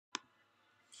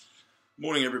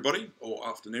Morning everybody, or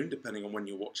afternoon, depending on when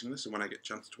you're watching this and when I get a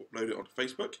chance to upload it onto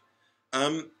Facebook.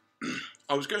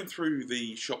 I was going through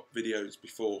the shop videos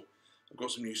before. I've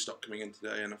got some new stock coming in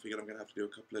today and I figured I'm going to have to do a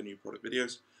couple of new product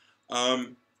videos.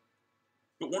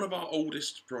 But one of our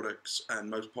oldest products and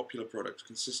most popular products,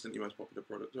 consistently most popular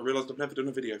products, I realised I've never done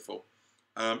a video for.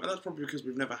 And that's probably because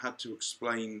we've never had to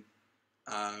explain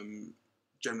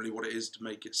generally what it is to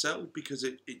make it sell, because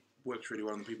it works really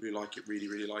well and the people who like it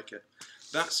really like it.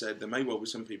 That said, there may well be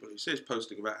some people who see us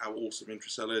posting about how awesome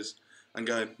intracell is and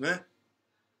going, I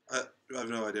have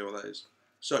no idea what that is.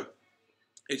 So,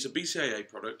 it's a BCAA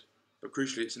product, but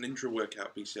crucially it's an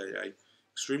intra-workout BCAA,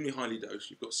 extremely highly dosed.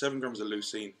 You've got 7 grams of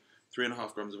leucine,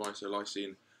 3.5 grams of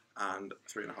isoleucine, and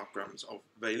 3.5 grams of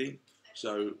valine.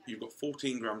 So you've got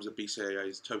 14 grams of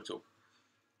BCAAs total.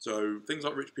 So things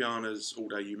like Rich Piana's All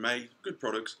Day You May, good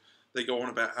products, they go on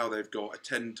about how they've got a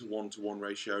 10 to 1 to 1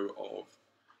 ratio of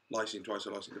lysine to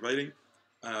isoleucine to valine.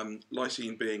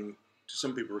 Lysine being, to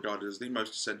some people, regarded as the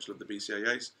most essential of the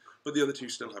BCAAs, but the other two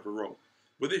still have a role.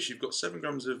 With this, you've got 7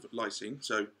 grams of lysine,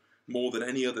 so more than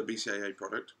any other BCAA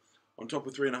product, on top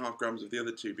of 3.5 grams of the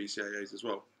other two BCAAs as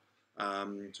well.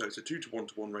 So it's a 2 to 1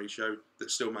 to 1 ratio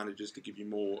that still manages to give you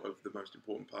more of the most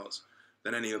important parts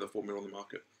than any other formula on the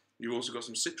market. You've also got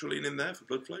some citrulline in there for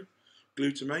blood flow,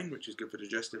 glutamine, which is good for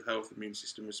digestive health, immune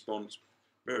system response,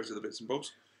 various other bits and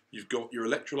bobs. You've got your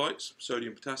electrolytes,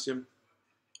 sodium, potassium,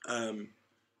 and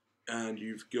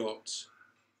you've got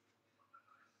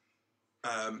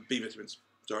B vitamins.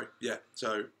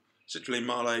 So citrulline,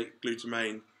 malate,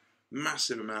 glutamine,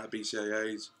 massive amount of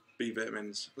BCAAs, B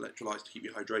vitamins, electrolytes to keep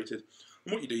you hydrated.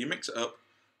 And what you do, you mix it up,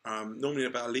 normally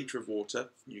about a litre of water.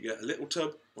 You get a little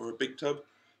tub or a big tub,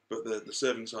 but the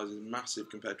serving size is massive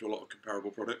compared to a lot of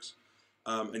comparable products.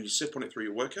 And you sip on it through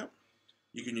your workout.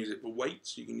 You can use it for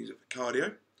weights, you can use it for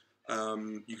cardio.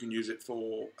 You can use it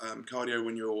for cardio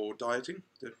when you're dieting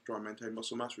to try and maintain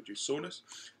muscle mass, reduce soreness.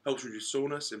 Helps reduce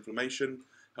soreness, inflammation,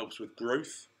 helps with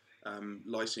growth.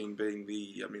 Lysine being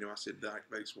the amino acid that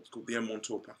activates what's called the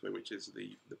M1-TOR pathway, which is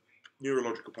the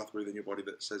neurological pathway within your body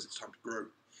that says it's time to grow.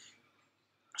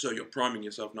 So you're priming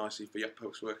yourself nicely for your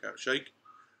post-workout shake.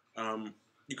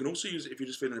 You can also use it if you're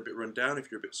just feeling a bit run down, if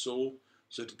you're a bit sore.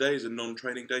 So today is a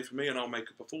non-training day for me, and I'll make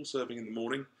up a full serving in the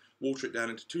morning, water it down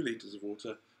into 2 litres of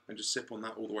water, and just sip on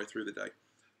that all the way through the day.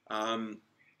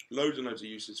 Loads and loads of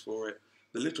uses for it.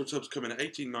 The little tubs come in at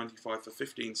 $18.95 for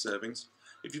 15 servings.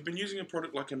 If you've been using a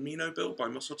product like Amino Build by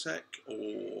MuscleTech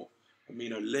or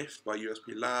Amino Lift by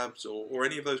USP Labs or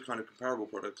any of those kind of comparable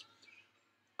products,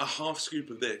 a half scoop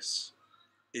of this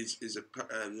is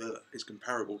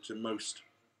comparable to most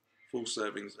full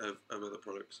servings of other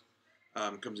products.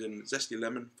 Comes in zesty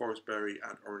lemon, forest berry,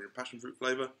 and orange and passion fruit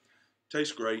flavour.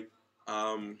 Tastes great.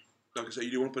 Like I say,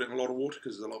 you do want to put it in a lot of water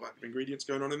because there's a lot of active ingredients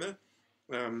going on in there.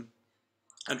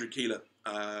 Andrew Keeler,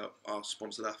 our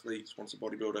sponsored athlete, sponsored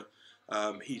bodybuilder,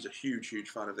 he's a huge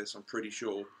fan of this. I'm pretty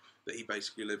sure that he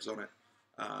basically lives on it.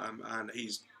 And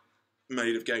he's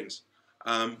made of gains.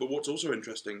 But what's also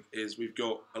interesting is we've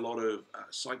got a lot of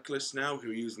cyclists now who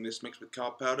are using this mixed with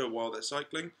carb powder while they're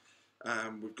cycling.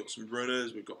 We've got some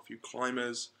runners, we've got a few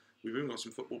climbers, we've even got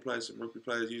some football players, some rugby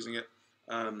players using it.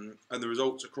 And the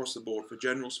results across the board for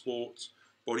general sports,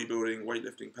 bodybuilding,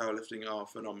 weightlifting, powerlifting are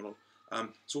phenomenal.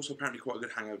 It's also apparently quite a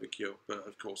good hangover cure, but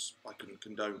of course I couldn't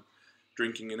condone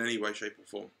drinking in any way, shape or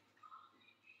form.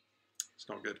 It's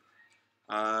not good.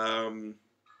 And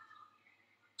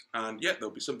yeah,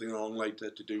 there'll be something along later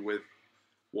to do with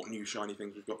what new shiny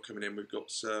things we've got coming in. We've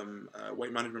got some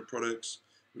weight management products,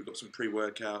 we've got some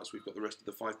pre-workouts, we've got the rest of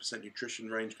the 5% nutrition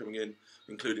range coming in,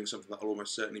 including something that I'll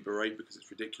almost certainly berate because it's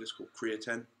ridiculous, called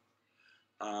creatine.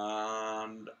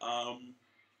 And I've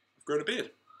grown a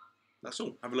beard. That's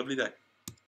all. Have a lovely day.